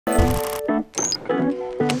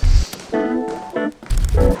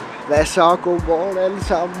Hvad så? God morgen alle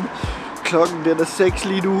sammen. Klokken den er 6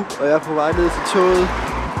 lige nu, og jeg er på vej ned til toget.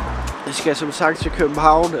 Jeg skal som sagt til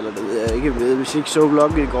København, eller det ved jeg ikke, hvis I ikke så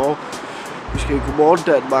vloggen i går. Vi skal i Go Morgen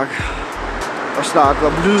Danmark og snakke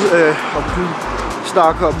om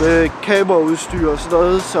snakke om kameraudstyr og sådan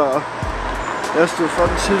noget, så jeg stod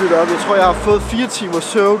fucking tidligt op. Jeg tror, jeg har fået 4 timer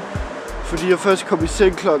søvn, fordi jeg først kom i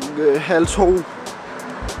seng klokken 1:30,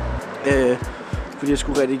 fordi jeg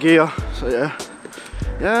skulle redigere, så ja.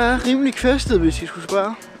 Jeg er rimelig kvæstet, hvis I skulle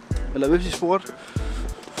spørge. Eller hvis I spurgte.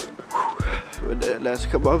 Men lad os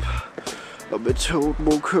komme op og med toget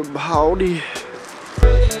mod København i.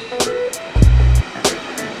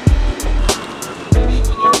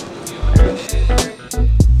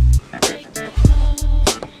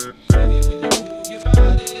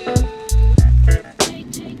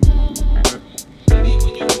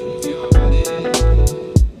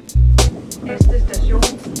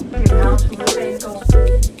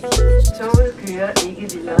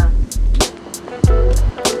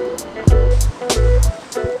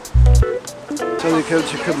 Så er vi kommet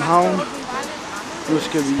til København. Nu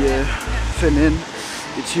skal vi finde ind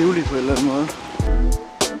i Tivoli på en eller anden måde.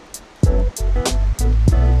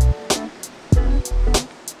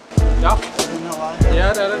 Ja. Ja,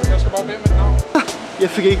 det er det. Jeg skal bare bede mit navn. Jeg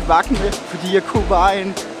fik ikke vagten med, fordi jeg kunne bare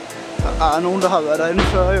ind. Der er nogen, der har været derinde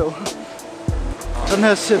før jo. Sådan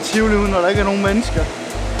her ser Tivoli ud, når der ikke er nogen mennesker.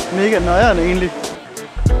 Mega nøjeren egentlig.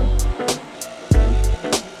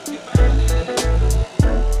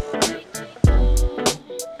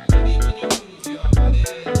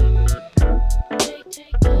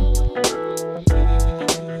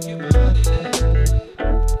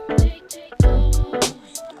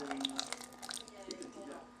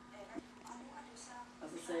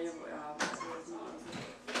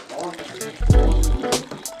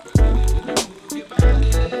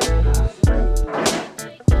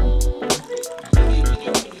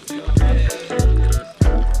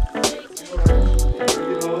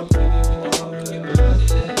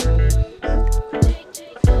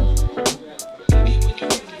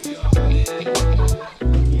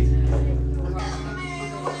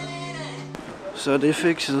 Så det er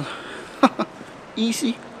fikset. Easy.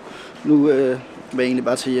 Nu vil jeg egentlig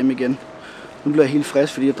bare tage hjem igen. Nu bliver jeg helt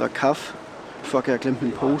frisk, fordi jeg drak kaffe. Fuck, jeg har glemt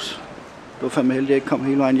min pose. Det var fandme heldig, at jeg ikke kom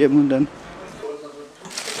hele vejen hjem uden den.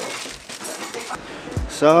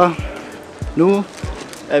 Så nu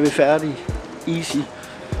er vi færdige. Easy.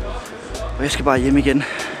 Og jeg skal bare hjem igen.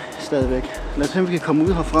 Stadigvæk. Lad os se, om vi kan komme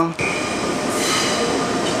ud herfra.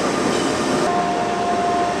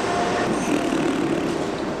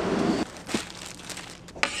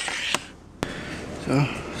 Så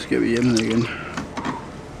skal vi hjem igen.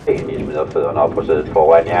 Vi smider fødderne op på sædet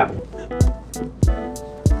foran jer.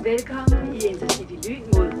 Velkommen i Intercity Lyn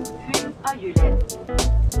mod Fyn og Jylland.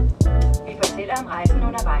 Vi fortæller om rejsen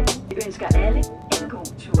undervejs. Vi ønsker alle en god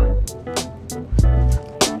tur.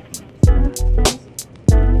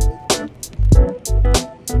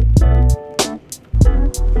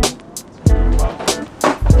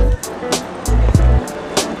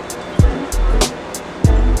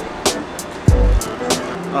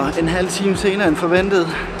 Og en halv time senere end forventet.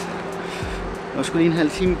 Jeg skulle lige en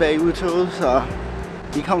halv time bagud i toget, så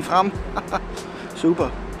vi kom frem. Super.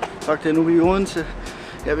 Fuck det, nu er vi i Odense.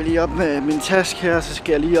 Jeg vil lige op med min taske her, så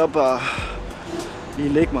skal jeg lige op og lige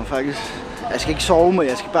lægge mig faktisk. Jeg skal ikke sove, men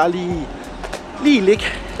jeg skal bare lige ligge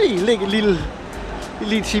et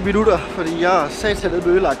lille 10 minutter, fordi jeg er satanet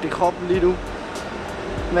ødelagt i kroppen lige nu.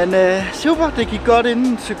 Men super, det gik godt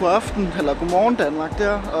inden til god aften, eller God Morgen Danmark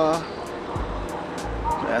der, og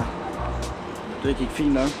ja, det gik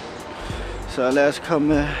fint nok. Så lad os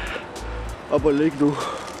komme op og ligge nu.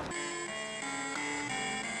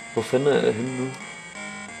 Hvor fanden er jeg henne nu?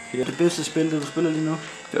 Det bedste spil, det du spiller lige nu?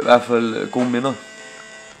 Det er i hvert fald gode minder.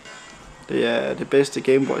 Det er det bedste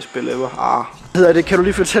Gameboy-spil ever. Hedder det? Kan du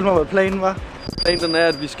lige fortælle mig, hvad planen var? Planen er,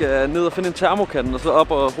 at vi skal ned og finde en termokande, og så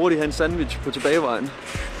op og hurtigt have en sandwich på tilbagevejen.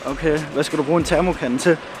 Okay, hvad skal du bruge en termokande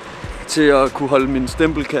til? Til at kunne holde min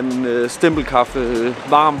stempelkaffe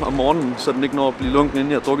varm om morgenen, så den ikke når at blive lunken,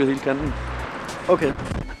 inden jeg har drukket hele kanden. Okay.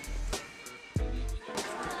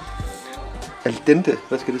 Al dente,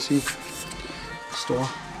 hvad skal det sige? Store.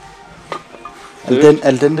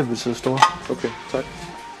 Al dente betyder store. Okay, tak.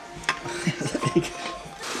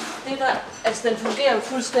 Altså den fungerer jo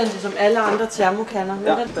fuldstændig som alle andre termokanner.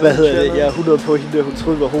 Ja. Hvad hedder det? Jeg er 100 på hende, der hun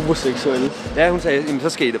troede var homoseksuel. Ja, hun sagde, jamen så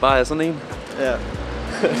skal det bare have sådan en. Ja.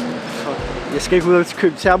 Jeg skal ikke ud og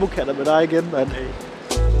købe termokanner med dig igen, mand.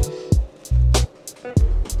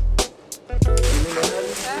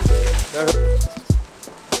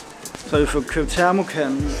 Så har vi fået købt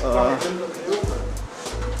termokanden, og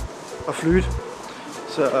og flytte.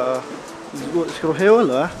 Så skal du hæve,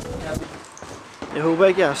 eller hvad? Jeg håber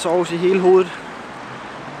ikke, jeg har sovs i hele hovedet.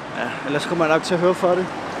 Ja, ellers kommer jeg nok til at høre for det.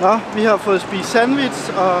 Nå, vi har fået spist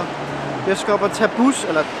sandwich, og jeg skal op og tage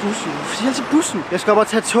bussen. Jeg skal op og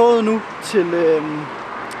tage toget nu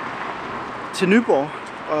til Nyborg.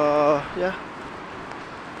 Og ja,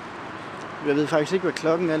 jeg ved faktisk ikke, hvad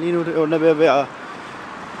klokken er lige nu. Det er ved at være,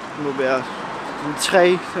 det må være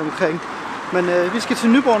 3 omkring. Men vi skal til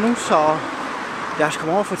Nyborg nu, så jeg skal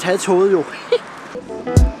komme over og få taget toget jo.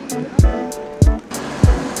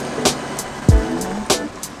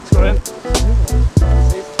 Skal du hen?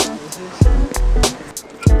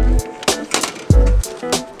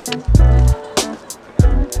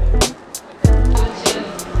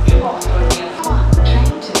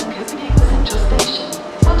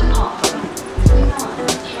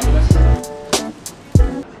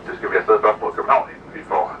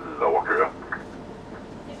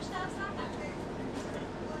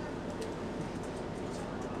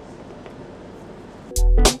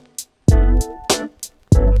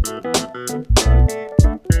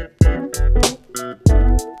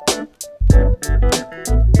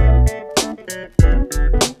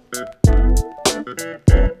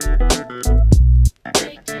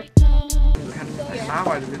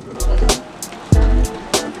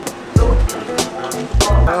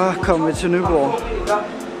 Kom vi til Nyborg.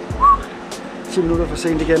 10 minutter for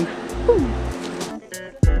sent igen.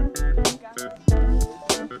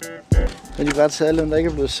 Men de bare taget alle dem, der ikke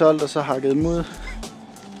er blevet solgt, og så hakket dem ud. Det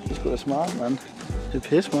er sgu da smart, mand. Det er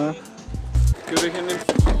pisse smart. Skal du ikke hente dem?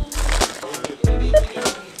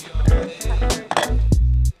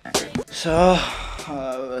 Så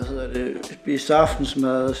spist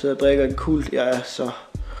aftensmad og sidder og drikker en kult. Jeg er så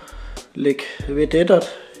læg ved dættert.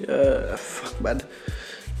 Fuck, mand.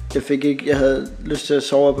 Jeg havde lyst til at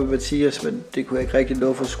sove på Mathias, men det kunne jeg ikke rigtig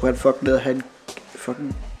nå, for så skulle han fucking ned og have en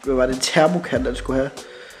fucking, hvad var det, en termokan, han skulle have.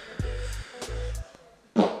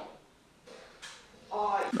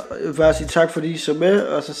 Nå, jeg vil bare sige tak, fordi I så med,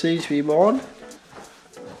 og så ses vi i morgen.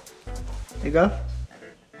 Ikke godt?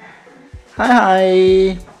 Hej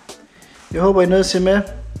hej! Jeg håber, I nåede at se med,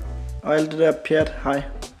 og alt det der pjat. Hej.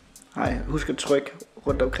 Hej. Husk at trykke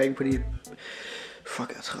rundt omkring på de... Fuck,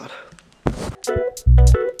 jeg er træt.